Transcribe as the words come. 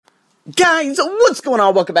Guys, what's going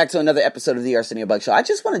on? Welcome back to another episode of the Arsenio Bug Show. I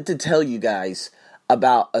just wanted to tell you guys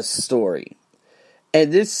about a story.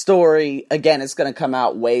 And this story, again, it's going to come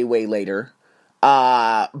out way later.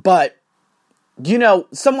 But,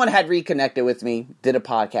 someone had reconnected with me, did a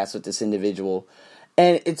podcast with this individual.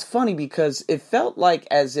 And it's funny because it felt like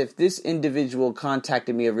as if this individual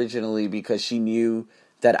contacted me originally because she knew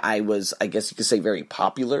that I was, I guess you could say, very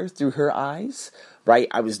popular through her eyes. Right?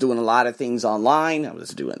 I was doing a lot of things online. I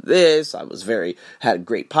was doing this. Had a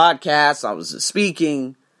great podcast. I was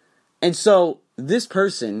speaking. And so this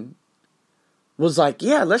person was like,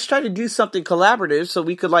 yeah, let's try to do something collaborative so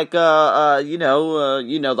we could the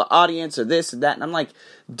audience or this and that. And I'm like,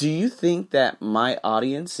 do you think that my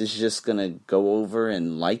audience is just going to go over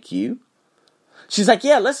and like you? She's like,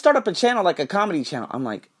 yeah, let's start up a channel, like a comedy channel. I'm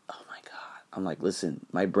like, oh my God. I'm like, listen,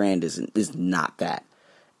 my brand is not that.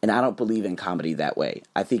 And I don't believe in comedy that way.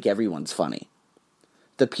 I think everyone's funny.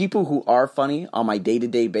 The people who are funny on my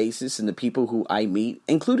day-to-day basis and the people who I meet,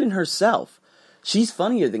 including herself, she's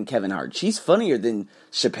funnier than Kevin Hart. She's funnier than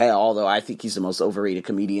Chappelle, although I think he's the most overrated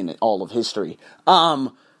comedian in all of history.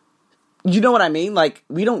 You know what I mean? Like,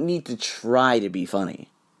 we don't need to try to be funny.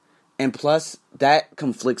 And plus, that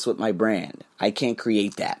conflicts with my brand. I can't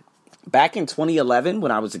create that. Back in 2011,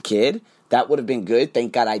 when I was a kid, that would have been good.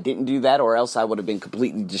 Thank God I didn't do that, or else I would have been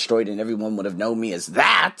completely destroyed and everyone would have known me as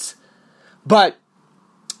that. But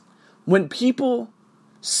when people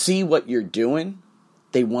see what you're doing,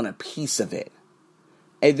 they want a piece of it.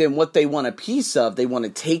 And then what they want a piece of, they want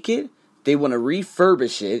to take it, they want to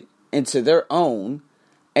refurbish it into their own,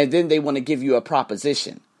 and then they want to give you a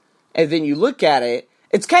proposition. And then you look at it,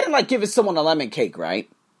 it's kind of like giving someone a lemon cake, right?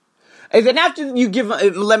 And then after you give a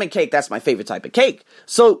lemon cake, that's my favorite type of cake.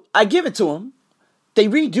 So I give it to them. They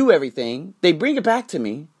redo everything. They bring it back to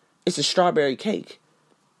me. It's a strawberry cake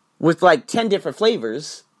with like 10 different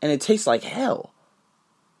flavors, and it tastes like hell.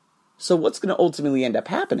 So what's going to ultimately end up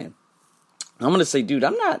happening? I'm going to say, dude,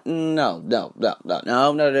 I'm not, no.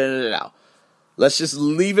 Let's just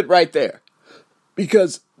leave it right there.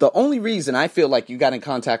 Because the only reason I feel like you got in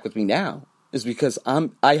contact with me now is because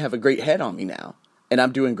I have a great head on me now. And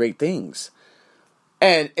I'm doing great things.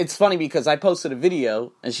 And it's funny because I posted a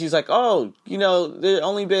video and she's like, oh, there's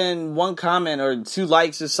only been one comment or 2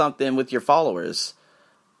 likes or something with your followers.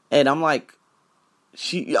 And I'm like,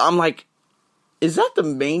 is that the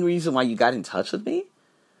main reason why you got in touch with me?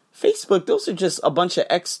 Facebook, those are just a bunch of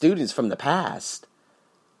ex-students from the past.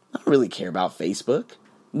 I don't really care about Facebook.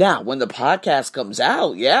 Now, when the podcast comes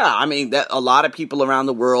out, that a lot of people around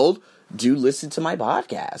the world do listen to my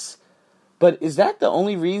podcast. But is that the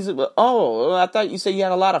only reason? Oh, I thought you said you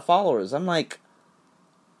had a lot of followers. I'm like,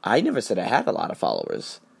 I never said I had a lot of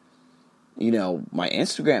followers. My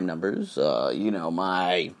Instagram numbers,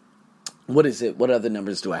 what is it? What other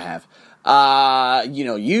numbers do I have?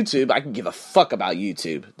 YouTube, I can give a fuck about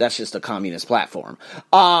YouTube. That's just a communist platform.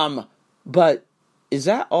 But is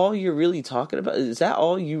that all you're really talking about? Is that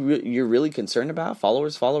all you're really concerned about?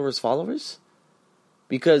 Followers?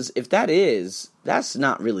 Because if that is, that's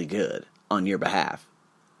not really good on your behalf.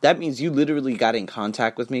 That means you literally got in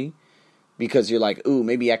contact with me because you're like, ooh,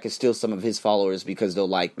 maybe I could steal some of his followers because they'll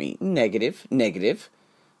like me. Negative.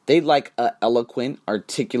 They like a eloquent,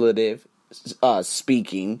 articulative,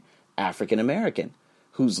 speaking African American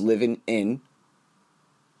who's living in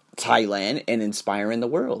Thailand and inspiring the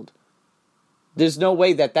world. There's no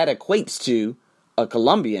way that equates to a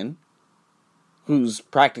Colombian who's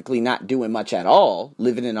practically not doing much at all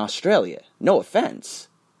living in Australia. No offense.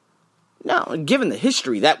 Now, given the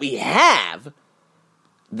history that we have,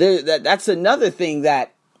 that's another thing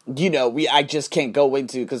that, I just can't go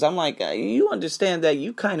into. Because I'm like, you understand that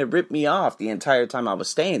you kind of ripped me off the entire time I was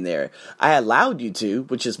staying there. I allowed you to,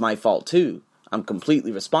 which is my fault too. I'm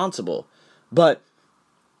completely responsible. But,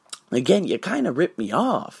 again, you kind of ripped me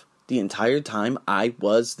off the entire time I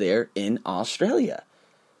was there in Australia.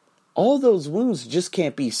 All those wounds just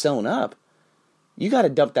can't be sewn up. You got to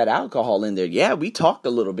dump that alcohol in there. Yeah, we talked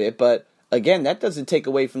a little bit, but again, that doesn't take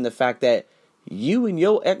away from the fact that you and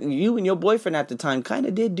your boyfriend at the time kind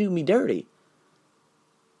of did do me dirty.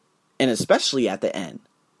 And especially at the end.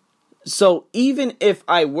 So even if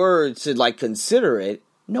I were to consider it,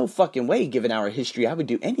 no fucking way, given our history, I would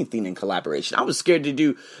do anything in collaboration. I was scared to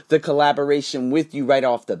do the collaboration with you right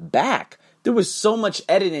off the back. There was so much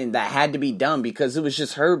editing that had to be done because it was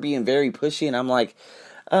just her being very pushy. And I'm like,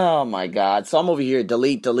 oh my God. So I'm over here,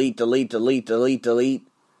 delete.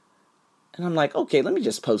 And I'm like, okay, let me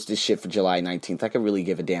just post this shit for July 19th. I can really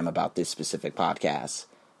give a damn about this specific podcast.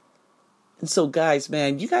 And so, guys,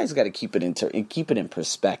 man, you guys got to keep it in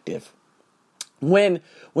perspective. When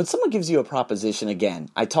someone gives you a proposition, again,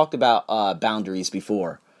 I talked about boundaries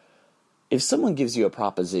before. If someone gives you a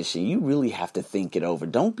proposition, you really have to think it over.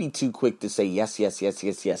 Don't be too quick to say yes, yes, yes,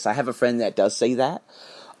 yes, yes. I have a friend that does say that.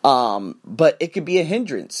 But it could be a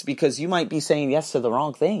hindrance because you might be saying yes to the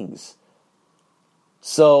wrong things.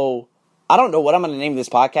 So, I don't know what I'm going to name this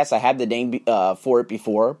podcast. I had the name for it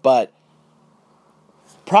before, but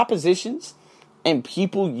propositions and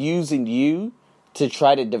people using you to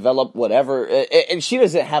try to develop whatever. And she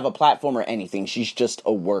doesn't have a platform or anything. She's just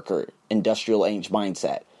a worker, industrial age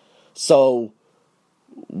mindset. So,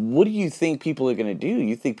 what do you think people are going to do?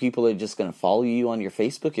 You think people are just going to follow you on your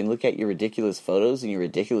Facebook and look at your ridiculous photos and your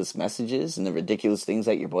ridiculous messages and the ridiculous things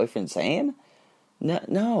that your boyfriend's saying?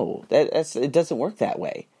 No, it doesn't work that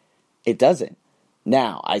way. It doesn't.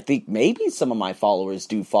 Now, I think maybe some of my followers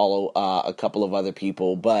do follow a couple of other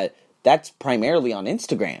people, but that's primarily on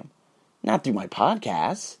Instagram, not through my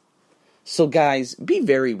podcast. So, guys, be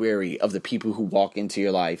very wary of the people who walk into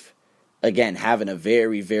your life, again, having a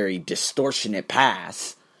very, very distortionate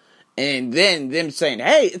past, and then them saying,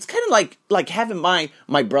 hey, it's kind of like having my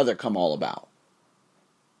brother come all about.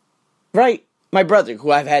 Right? My brother,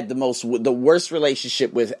 who I've had the worst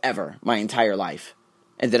relationship with ever my entire life.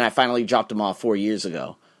 And then I finally dropped him off 4 years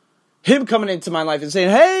ago. Him coming into my life and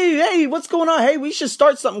saying, hey, what's going on? Hey, we should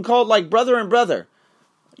start something called like Brother and Brother.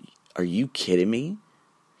 Are you kidding me?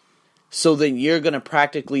 So then you're going to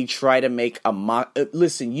practically try to make a mock.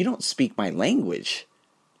 Listen, you don't speak my language.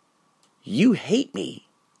 You hate me.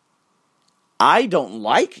 I don't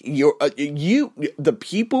like the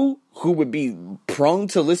people who would be prone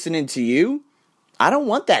to listening to you. I don't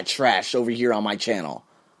want that trash over here on my channel.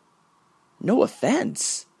 No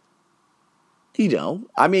offense.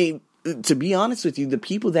 I mean, to be honest with you, the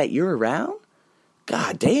people that you're around,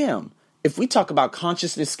 god damn. If we talk about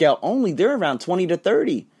consciousness scale only, they're around 20 to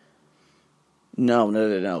 30.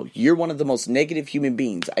 No. You're one of the most negative human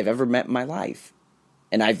beings I've ever met in my life.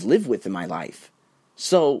 And I've lived with in my life.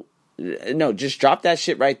 So, no, just drop that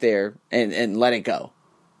shit right there and let it go.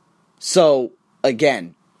 So,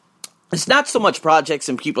 again, it's not so much projects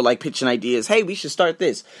and people like pitching ideas. Hey, we should start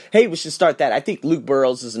this. Hey, we should start that. I think Luke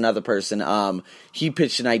Burrows is another person. He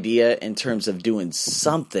pitched an idea in terms of doing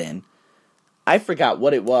something. I forgot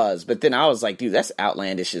what it was, but then I was like, dude, that's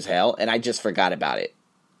outlandish as hell, and I just forgot about it.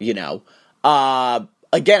 Again,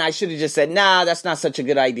 I should have just said, nah, that's not such a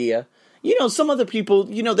good idea. Some other people,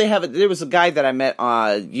 there was a guy that I met,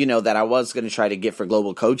 that I was going to try to get for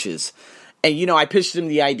Global Coaches. And, I pitched him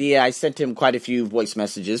the idea. I sent him quite a few voice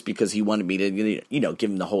messages because he wanted me to, give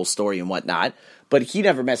him the whole story and whatnot. But he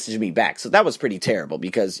never messaged me back. So that was pretty terrible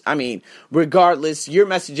because, regardless, you're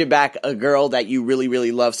messaging back a girl that you really,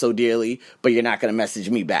 really love so dearly, but you're not going to message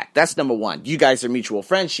me back. That's number one. You guys are mutual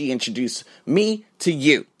friends. She introduced me to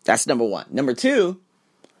you. That's number one. Number two,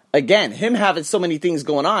 again, him having so many things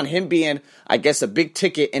going on, him being, I guess, a big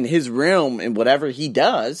ticket in his realm and whatever he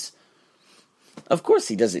does, of course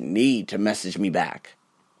he doesn't need to message me back.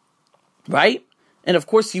 Right? And of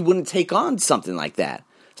course he wouldn't take on something like that.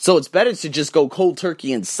 So it's better to just go cold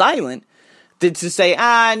turkey and silent than to say,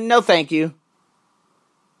 no thank you.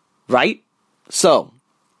 Right? So,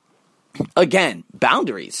 again,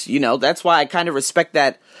 boundaries. That's why I kind of respect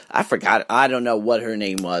that. I forgot, I don't know what her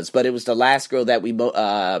name was, but it was the last girl that we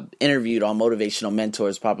interviewed on Motivational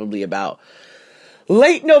Mentors probably about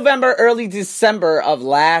late November, early December of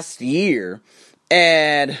last year.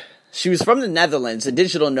 And she was from the Netherlands, a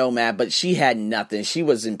digital nomad, but she had nothing. She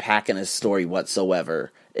wasn't packing a story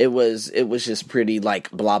whatsoever. It was just pretty like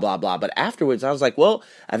blah, blah, blah. But afterwards, I was like, well,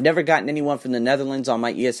 I've never gotten anyone from the Netherlands on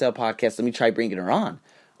my ESL podcast. Let me try bringing her on.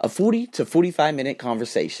 A 40 to 45 minute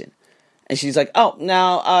conversation. And she's like, oh,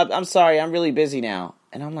 no, I'm sorry. I'm really busy now.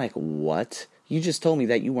 And I'm like, what? You just told me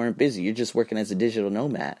that you weren't busy. You're just working as a digital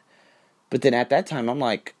nomad. But then at that time, I'm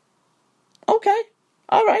like, okay,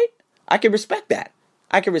 all right. I can respect that.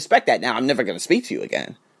 Now, I'm never going to speak to you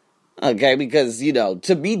again. Okay, because,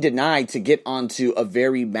 to be denied to get onto a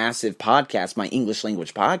very massive podcast, my English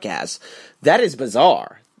language podcast, that is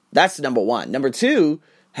bizarre. That's number one. Number two,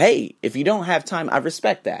 hey, if you don't have time, I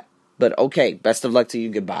respect that. But okay, best of luck to you,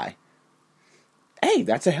 goodbye. Hey,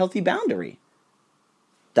 that's a healthy boundary.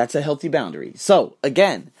 So,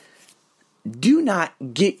 again, do not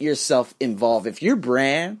get yourself involved. If your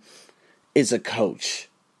brand is a coach,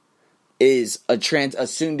 is a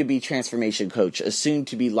soon-to-be transformation coach, a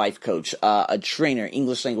soon-to-be life coach, a trainer,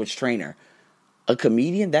 English language trainer, a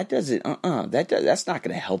comedian, that doesn't, that's not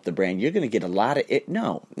going to help the brand. You're going to get a lot of it.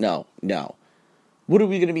 No. What are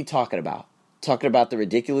we going to be talking about? Talking about the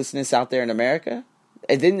ridiculousness out there in America?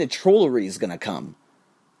 And then the trollery is going to come.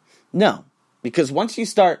 No, because once you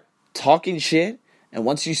start talking shit, and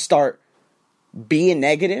once you start being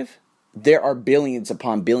negative, there are billions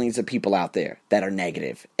upon billions of people out there that are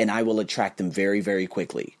negative, and I will attract them very, very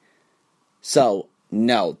quickly. So,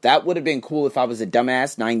 no, that would have been cool if I was a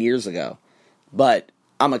dumbass 9 years ago, but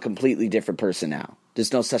I'm a completely different person now.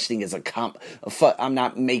 There's no such thing as I'm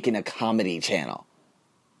not making a comedy channel.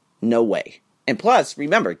 No way. And plus,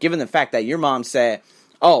 remember, given the fact that your mom said,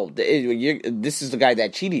 oh, this is the guy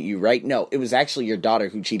that cheated you, right? No, it was actually your daughter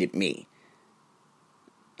who cheated me.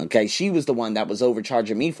 Okay, she was the one that was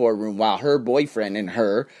overcharging me for a room while her boyfriend and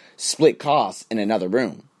her split costs in another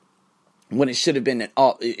room. When it should have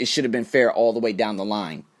been fair all the way down the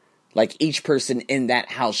line. Like each person in that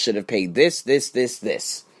house should have paid this.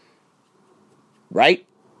 Right?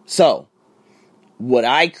 So, would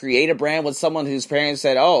I create a brand with someone whose parents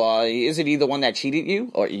said, oh, isn't he the one that cheated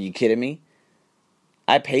you? Or are you kidding me?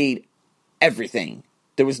 I paid everything.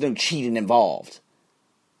 There was no cheating involved.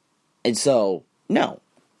 And so, no.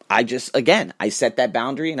 I set that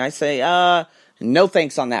boundary and I say, no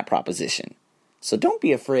thanks on that proposition. So don't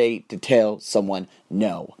be afraid to tell someone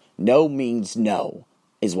no. No means no,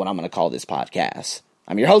 is what I'm going to call this podcast.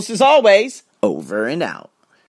 I'm your host as always, over and out.